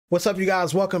What's up, you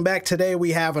guys? Welcome back. Today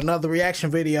we have another reaction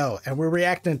video and we're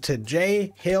reacting to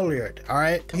Jay Hilliard. All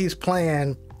right, he's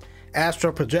playing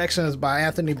Astral Projections by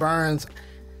Anthony Burns.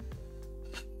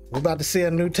 We're about to see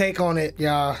a new take on it,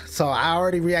 y'all. So I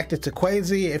already reacted to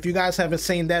Quasi. If you guys haven't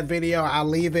seen that video, I'll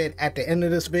leave it at the end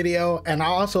of this video, and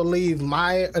I'll also leave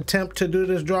my attempt to do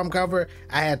this drum cover.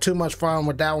 I had too much fun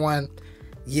with that one.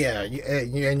 Yeah,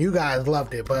 and you guys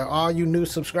loved it. But all you new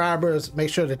subscribers, make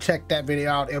sure to check that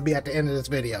video out. It'll be at the end of this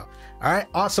video. All right.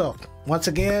 Also, once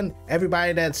again,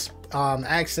 everybody that's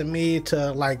asking me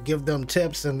to like give them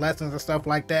tips and lessons and stuff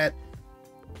like that,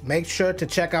 make sure to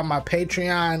check out my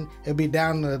Patreon. It'll be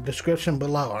down in the description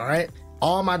below. All right.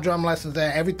 All my drum lessons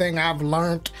there, everything I've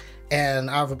learned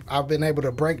and I've been able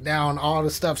to break down all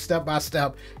the stuff step by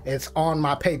step. It's on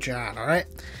my Patreon. All right.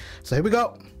 So here we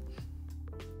go.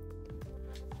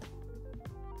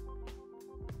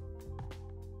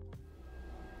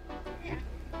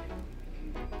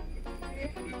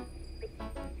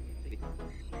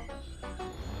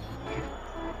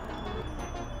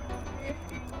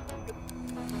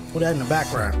 Put that in the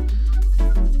background.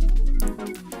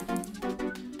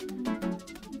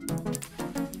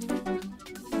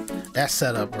 That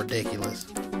setup ridiculous.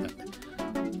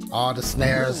 All the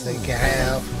snares they can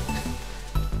have.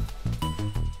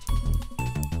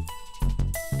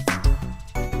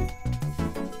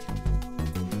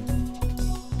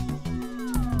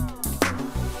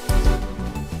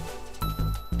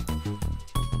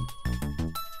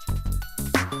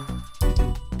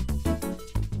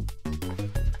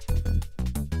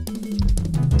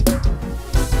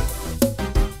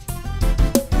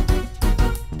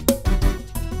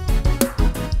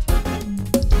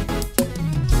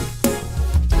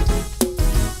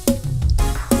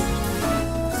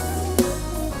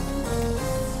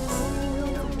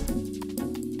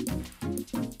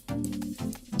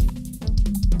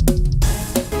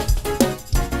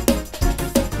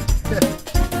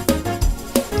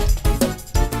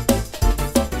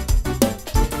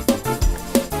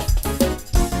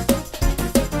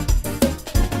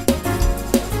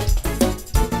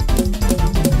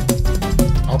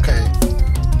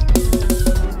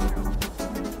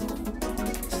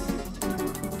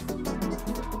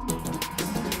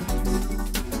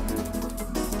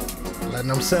 Letting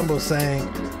them cymbals sing.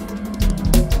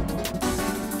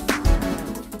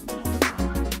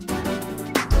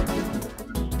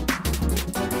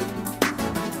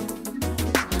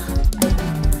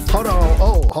 Hold on.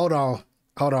 Oh, hold on.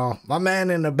 Hold on. My man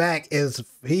in the back is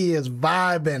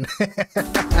vibing.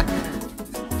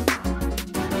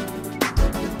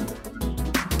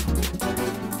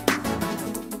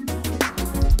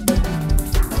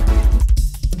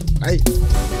 Hey.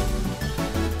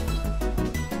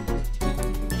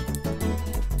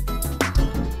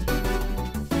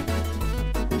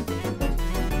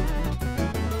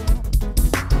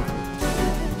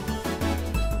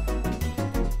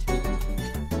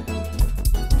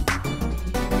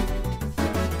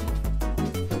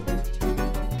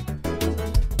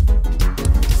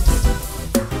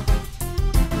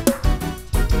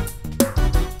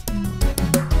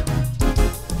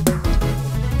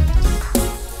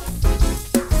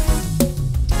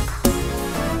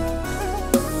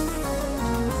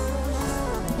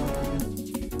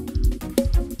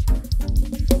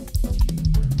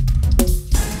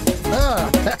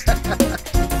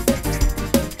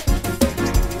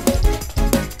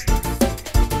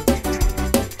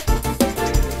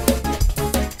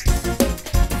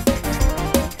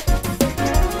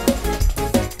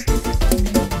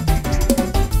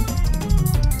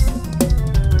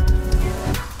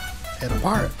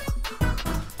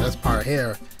 This part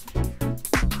here.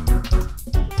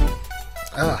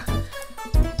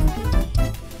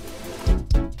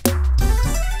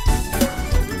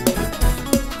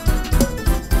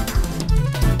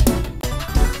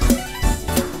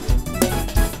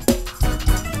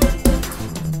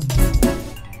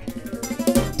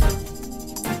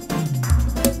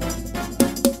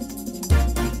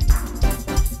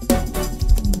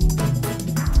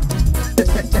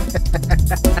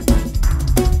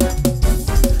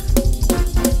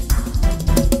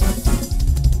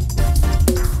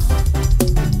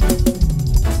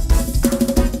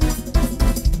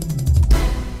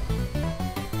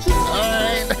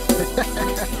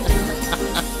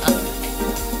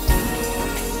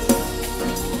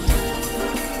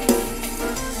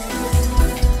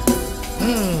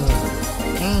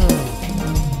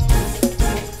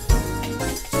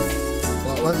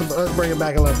 Let's bring it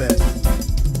back a little bit,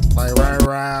 like right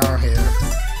around here.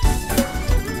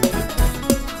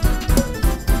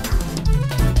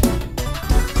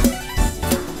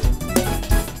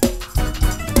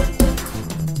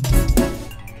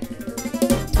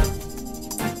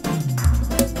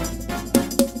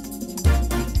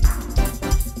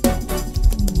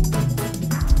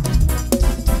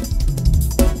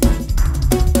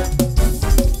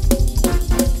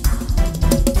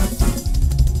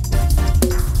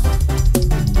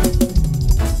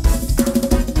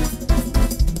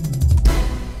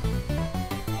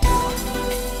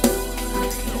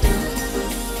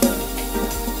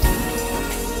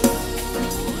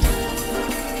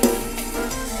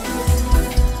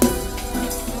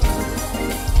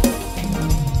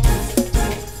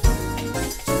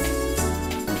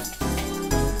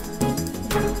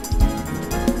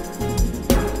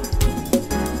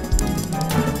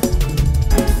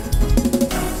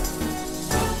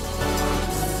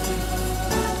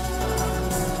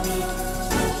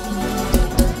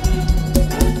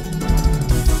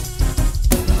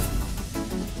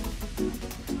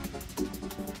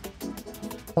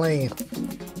 clean.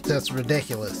 That's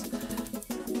ridiculous.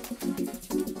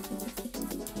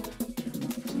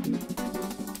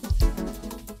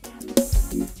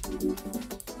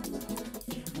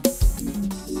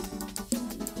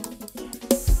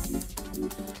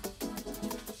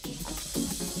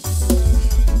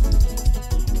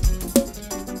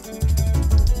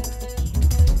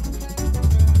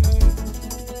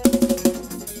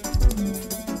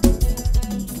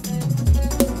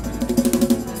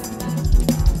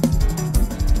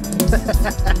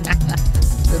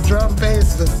 The drum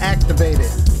bass is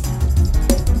activated.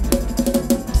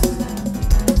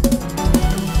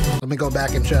 Let me go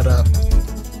back and shut up.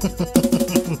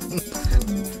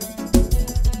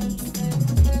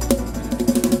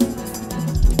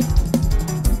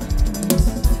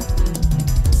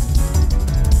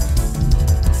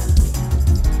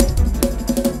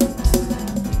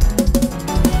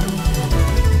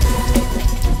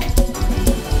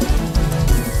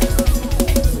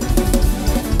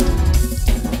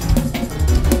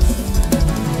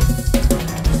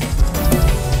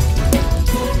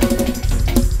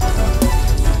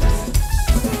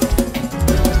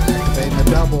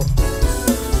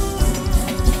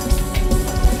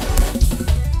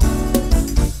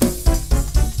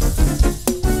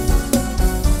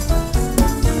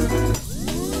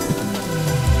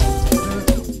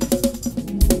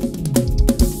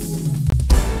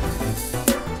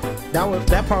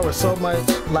 That part was so much,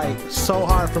 like, so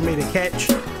hard for me to catch.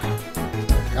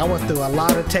 I went through a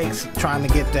lot of takes trying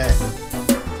to get that.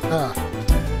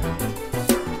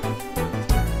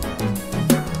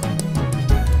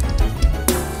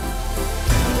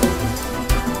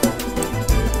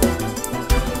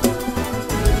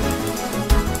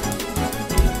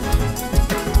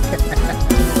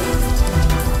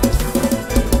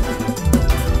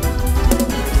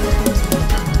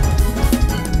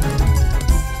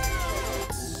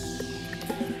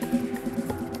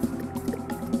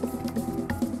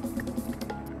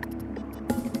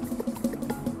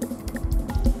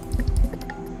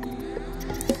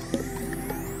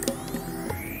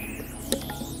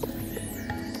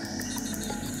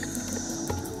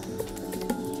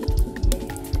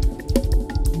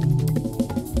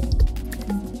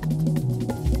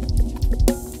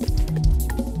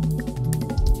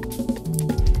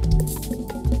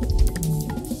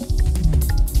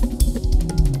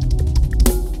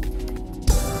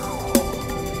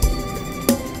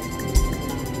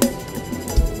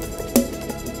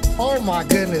 Oh my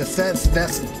goodness, that's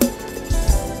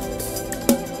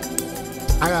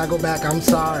I gotta go back. I'm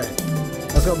sorry.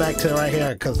 Let's go back to right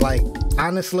here, because, like,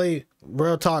 honestly,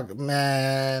 real talk,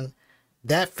 man,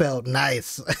 that felt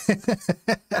nice.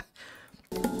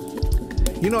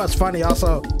 You know what's funny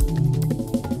also?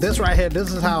 This right here,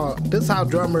 this is how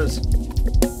drummers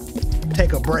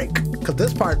take a break, because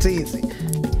this part's easy.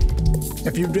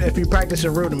 If you practice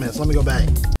your rudiments. Let me go back.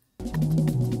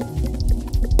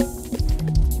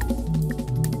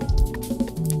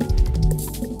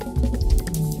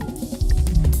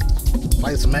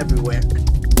 Place them everywhere.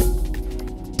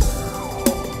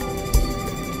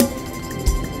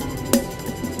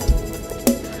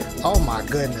 Oh my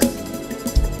goodness.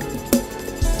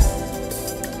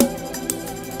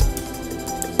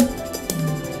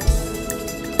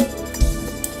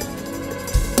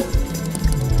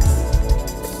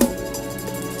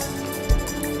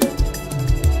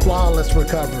 Flawless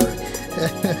recovery.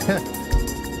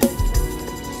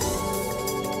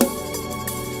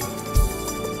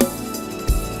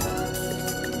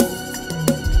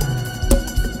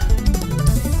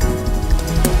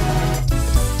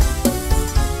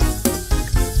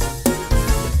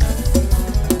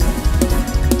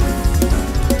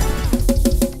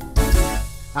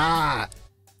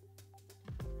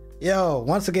 Yo,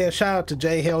 once again, shout out to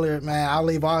Jay Hilliard, man. I'll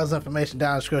leave all his information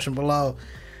down in the description below.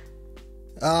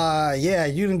 Yeah,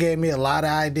 you done gave me a lot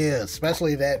of ideas,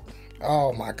 especially that,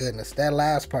 oh my goodness, that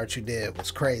last part you did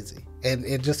was crazy. And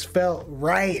it just felt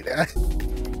right.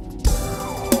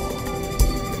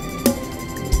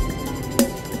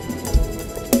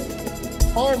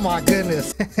 Oh my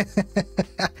goodness.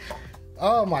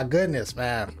 Oh my goodness,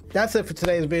 man. That's it for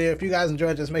today's video. If you guys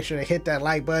enjoyed this, make sure to hit that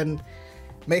like button.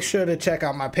 Make sure to check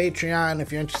out my Patreon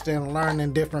if you're interested in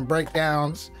learning different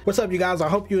breakdowns. What's up, you guys? I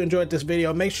hope you enjoyed this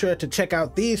video. Make sure to check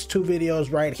out these two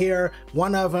videos right here.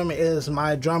 One of them is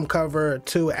my drum cover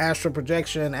to Astral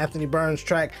Projection, Anthony Burns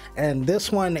track. And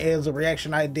this one is a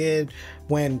reaction I did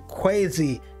when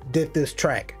Quasi did this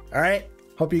track. All right?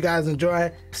 Hope you guys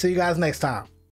enjoy. See you guys next time.